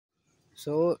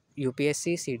So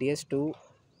UPSC CDS2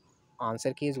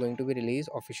 answer key is going to be released,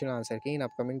 official answer key, in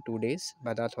upcoming 2 days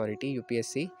by the authority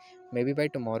UPSC. Maybe by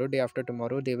tomorrow, day after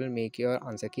tomorrow, they will make your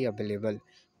answer key available.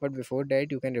 But before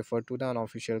that, you can refer to the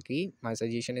unofficial key. My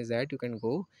suggestion is that you can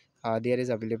go, there is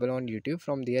available on YouTube.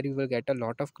 From there you will get a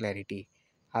lot of clarity.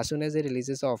 As soon as they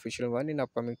releases the official one in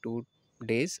upcoming 2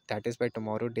 days, that is by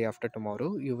tomorrow, day after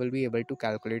tomorrow, you will be able to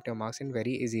calculate your marks in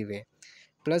very easy way.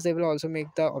 Plus, they will also make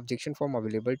the objection form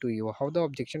available to you. How the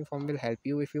objection form will help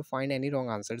you: if you find any wrong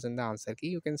answers in the answer key,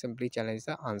 you can simply challenge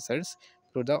the answers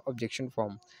through the objection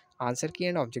form. Answer key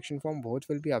and objection form both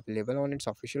will be available on its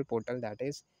official portal, that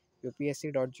is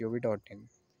upsc.gov.in.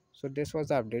 So this was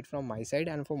the update from my side,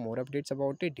 and for more updates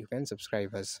about it, you can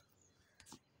subscribe us.